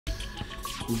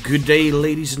Good day,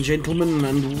 ladies and gentlemen,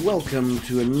 and welcome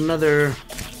to another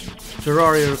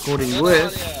Terraria recording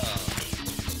with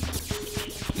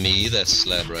me, that's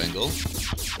Slab Wrangle,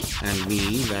 and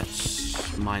me,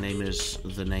 my name is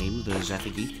the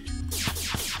Zathigi.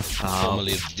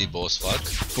 Formerly the Bossfuck.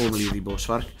 Formerly the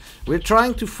Bossfuck. We're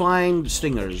trying to find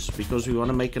stingers because we want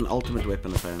to make an ultimate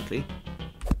weapon, apparently.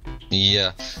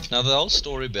 Yeah. Now the whole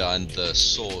story behind the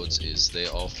swords is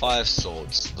there are 5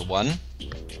 swords. The one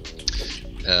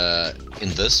in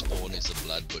this spawn is a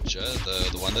blood butcher.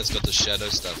 The one that's got the shadow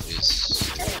stuff is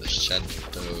the shadow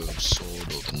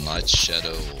sword or the night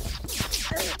shadow or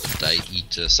the day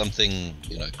eater, something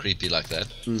creepy like that.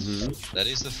 That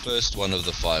is the first one of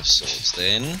the 5 swords.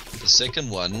 Then the second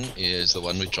one is the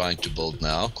one we're trying to build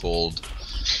now, called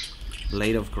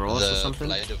Blade of Grass or something?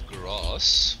 Blade of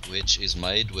Grass, which is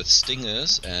made with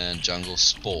stingers and jungle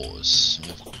spores.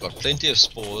 We've got plenty of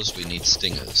spores, we need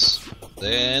stingers.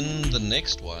 Then the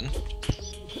next one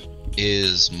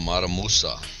is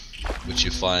Maramusa, which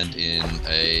you find in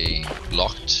a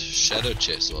locked shadow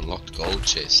chest or locked gold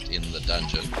chest in the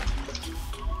dungeon.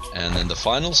 And then the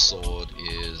final sword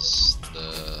is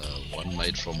the one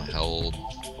made from hell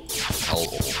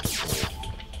ore,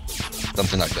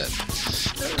 something like that.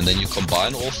 And then you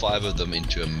combine all 5 of them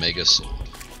into a mega sword.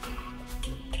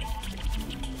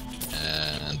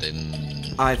 And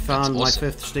then I found my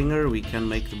 5th stinger. We can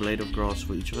make the Blade of Grass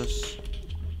for each of us.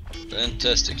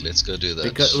 Fantastic, let's go do that.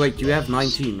 Because, wait, you have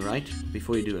 19, right?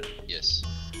 Before you do it. Yes.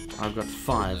 I've got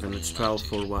 5 and it's 12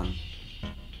 for 1.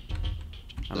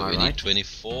 Am I right? We need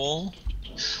 24.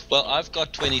 Well, I've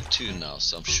got 22 now,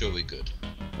 so I'm sure we're good.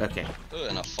 Okay. Oh,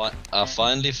 and I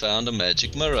finally found a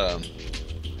magic mirror.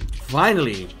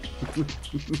 Finally!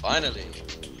 Finally!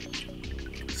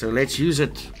 So let's use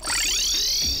it.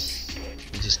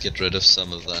 Just get rid of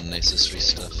some of the unnecessary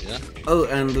stuff, yeah? Oh,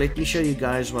 and let me show you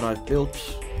guys what I've built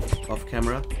off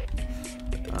camera.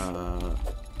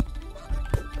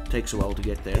 Takes a while to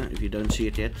get there. If you don't see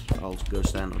it yet, I'll go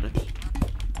stand on it.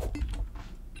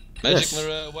 Magic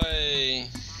mirror away!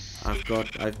 I've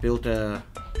built a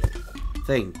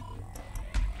thing.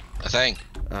 A thing?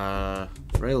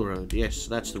 Railroad, yes,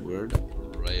 that's the word.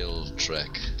 Rail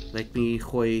track. Let me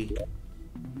gooi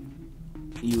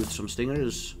you with some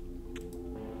stingers.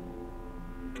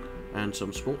 And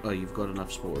some spores. Oh, you've got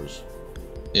enough spores.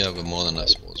 Yeah, I've got more than enough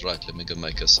spores. Right, let me go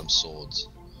make us some swords.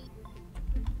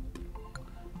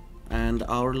 And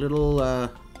our little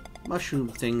mushroom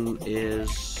thing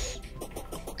is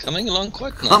coming along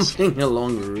quite nice. Coming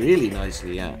along really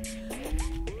nicely, yeah.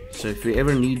 So if we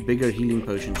ever need bigger healing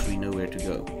potions, we know where to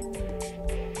go.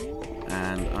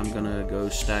 And I'm gonna go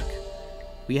stack.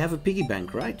 We have a piggy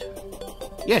bank, right?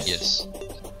 Yes. Yes.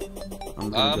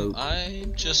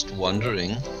 I'm just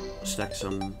wondering. Stack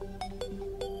some.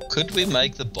 Could we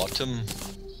make the bottom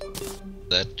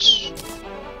that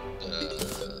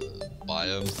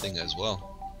biome thing as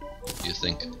well? Do you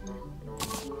think?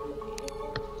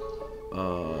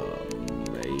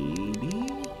 Maybe.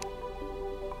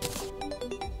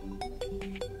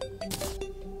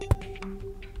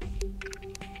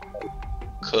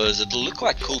 Because it'll look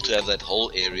quite cool to have that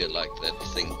whole area like that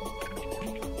thing.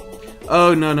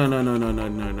 Oh no.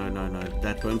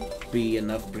 That won't be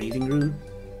enough breathing room.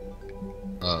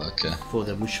 Oh, okay. For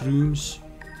the mushrooms.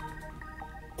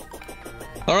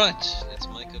 Alright, let's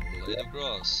make a blade of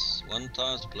grass. 1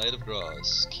 times blade of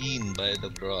grass. Keen blade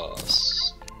of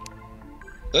grass.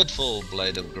 Hurtful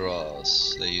blade of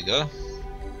grass. There you go.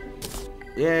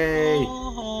 Yay!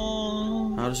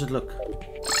 How does it look?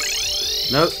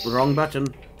 No, wrong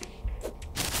button.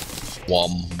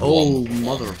 Oh,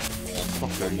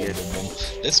 motherfucker, yes.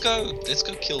 Let's go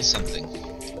kill something.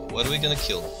 What are we gonna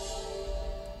kill?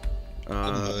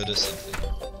 Murder something.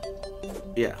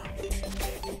 Yeah.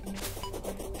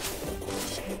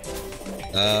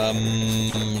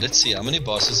 Let's see, how many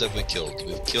bosses have we killed?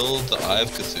 We've killed the Eye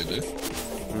of Cthulhu.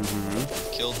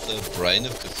 We've killed the Brain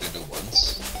of Cthulhu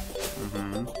once.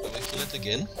 Can we kill it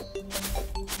again?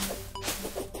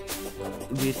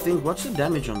 Do you think, what's the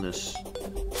damage on this?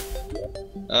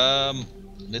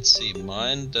 Let's see,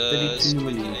 mine does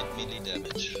 28 melee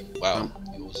damage. Wow,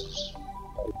 yours is...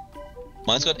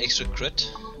 Mine's got extra crit,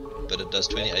 but it does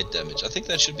 28 damage. I think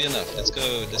that should be enough. Let's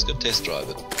go test drive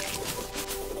it.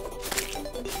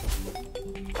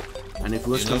 And if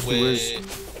worst comes to worst,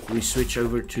 we switch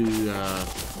over to the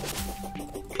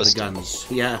guns.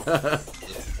 Yeah.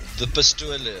 the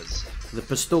pistoles. The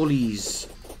pistoles.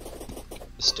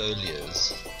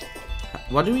 Pistoliers.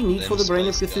 What do we need for the Brain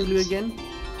of Cthulhu again?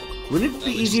 Wouldn't it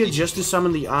be easier just to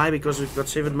summon the eye because we've got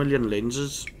 7 million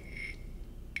lenses?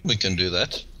 We can do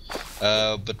that.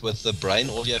 But with the brain,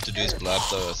 all you have to do is blow up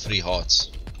the 3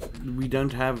 hearts. we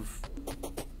don't have...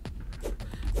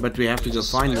 But we have to go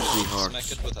find the 3 hearts.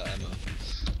 Smack it with the ammo.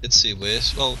 Let's see,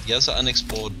 where's... Well, here's an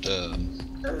unexplored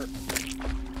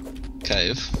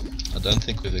cave. I don't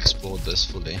think we've explored this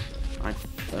fully.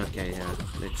 Okay, yeah,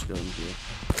 let's go in here.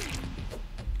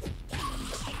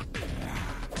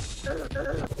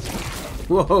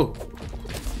 Whoa!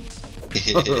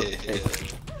 Okay.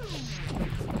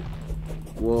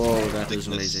 Whoa, that is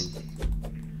amazing.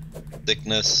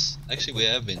 Thickness. Actually, we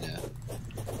have been here.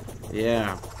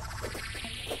 Yeah.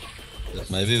 But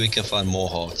maybe we can find more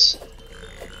hearts.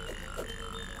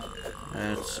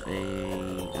 That's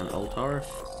an altar.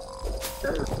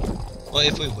 Well,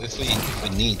 if we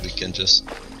need, we can just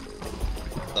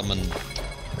summon.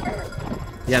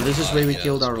 Yeah, this is where we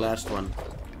killed our last one.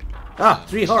 Ah,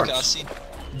 3 hearts. Okay, I see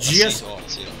Just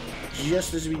hearts here.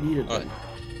 Just as we needed them.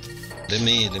 Let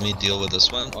me deal with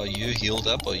this one. Are you healed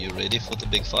up? Are you ready for the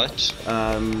big fight?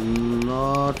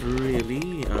 Not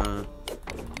really.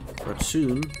 But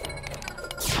soon.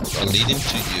 I'll lead him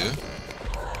to you.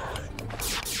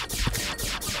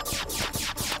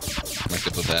 Make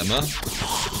up a hammer.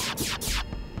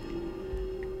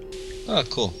 Ah,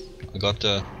 cool. I got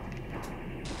that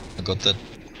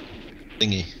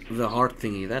thingy. The heart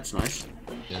thingy. That's nice.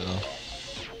 Yeah.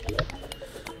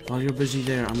 While you're busy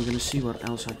there, I'm gonna see what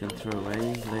else I can throw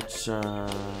away. Let's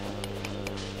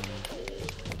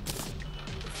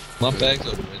My bags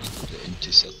are ready to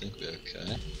empty, so I think we're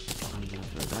okay. I'm gonna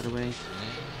throw that away.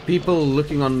 People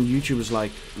looking on YouTube is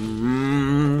like,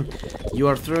 you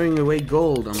are throwing away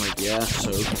gold. I'm like, yeah,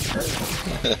 so.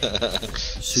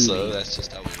 So that's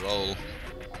just how we roll.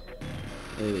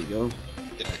 There we go.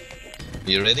 Okay.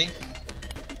 You ready?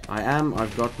 I am.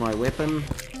 I've got my weapon.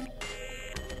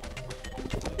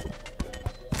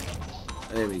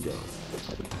 There we go.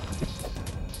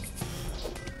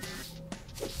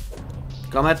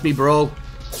 Come at me, bro.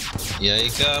 Here he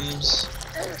comes.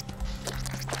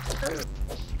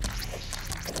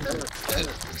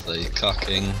 They're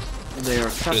cocking. They are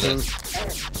cutting.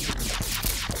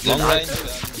 Long range,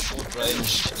 short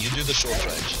range. You do the short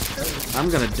range. I'm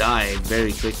gonna die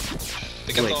very quick.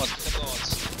 Pick up the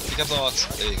hearts, pick up the hearts.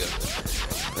 There you go.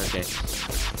 Okay.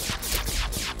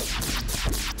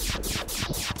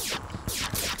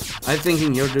 I'm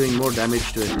thinking you're doing more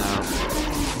damage to it now.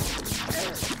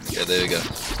 Yeah, there we go.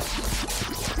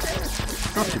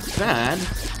 Not too bad.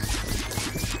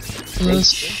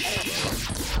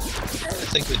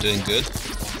 I think we're doing good.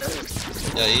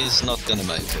 Yeah, he's not gonna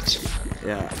make it.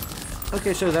 Yeah.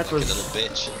 Okay, so that was little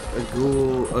bitch.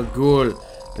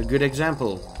 a good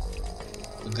example.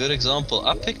 A good example.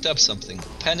 I picked up something.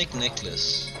 Panic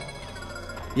necklace.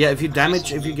 Yeah, if you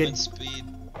damage, if you Movement get speed.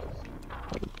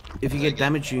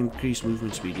 damage, you increase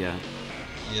movement speed. Yeah.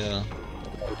 Yeah.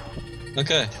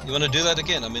 Okay, you want to do that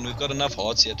again? I mean, we've got enough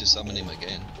hearts here to summon him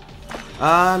again.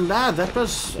 Nah, that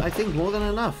was, I think, more than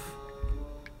enough.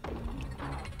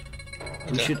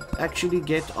 Okay. We should actually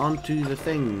get onto the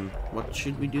thing. What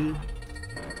should we do?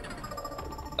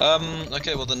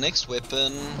 Okay, well, the next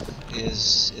weapon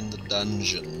is in the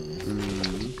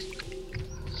dungeon.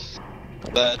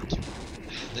 But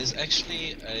there's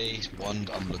actually a wand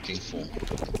I'm looking for,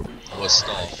 or a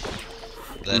staff,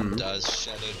 that does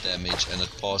shadow damage and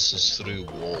it passes through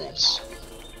walls.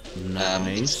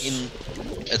 Nice.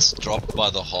 It's dropped by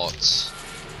the hearts.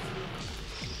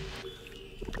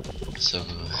 So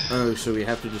Oh, so we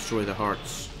have to destroy the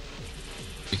hearts.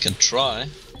 we can try.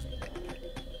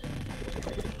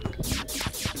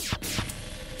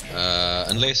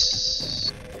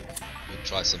 Unless we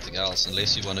try something else.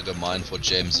 Unless you want to go mine for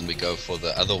gems and we go for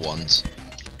the other ones.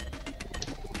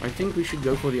 I think we should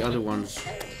go for the other ones.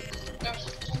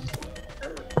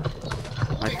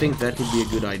 I think that would be a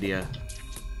good idea.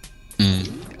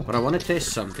 But I want to test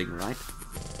something, right?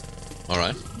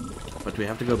 Alright. But we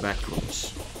have to go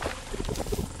backwards.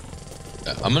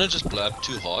 Yeah, I'm gonna just blow up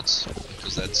 2 hearts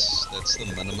because that's the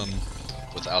minimum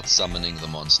without summoning the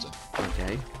monster.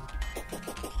 Okay.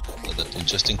 So that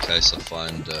just in case I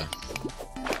find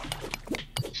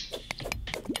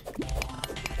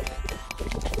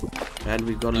And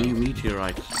we've got a new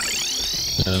meteorite.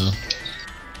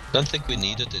 don't think we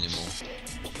need it anymore.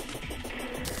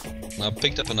 Now I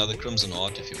picked up another crimson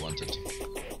heart if you want it.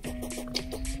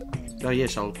 Oh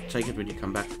yes, I'll take it when you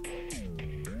come back.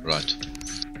 Right.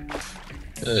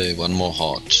 Hey, 1 more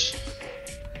heart.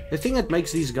 The thing that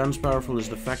makes these guns powerful is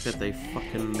the fact that they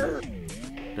fucking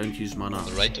don't use mana.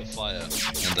 The rate of fire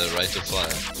and the rate of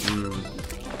fire.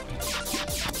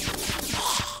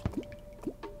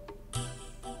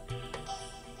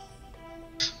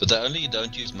 But they only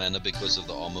don't use mana because of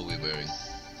the armor we're wearing.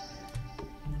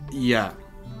 Yeah.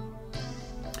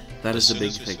 That As is the soon big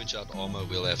as we thing. switch out armor,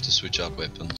 we'll have to switch out weapons.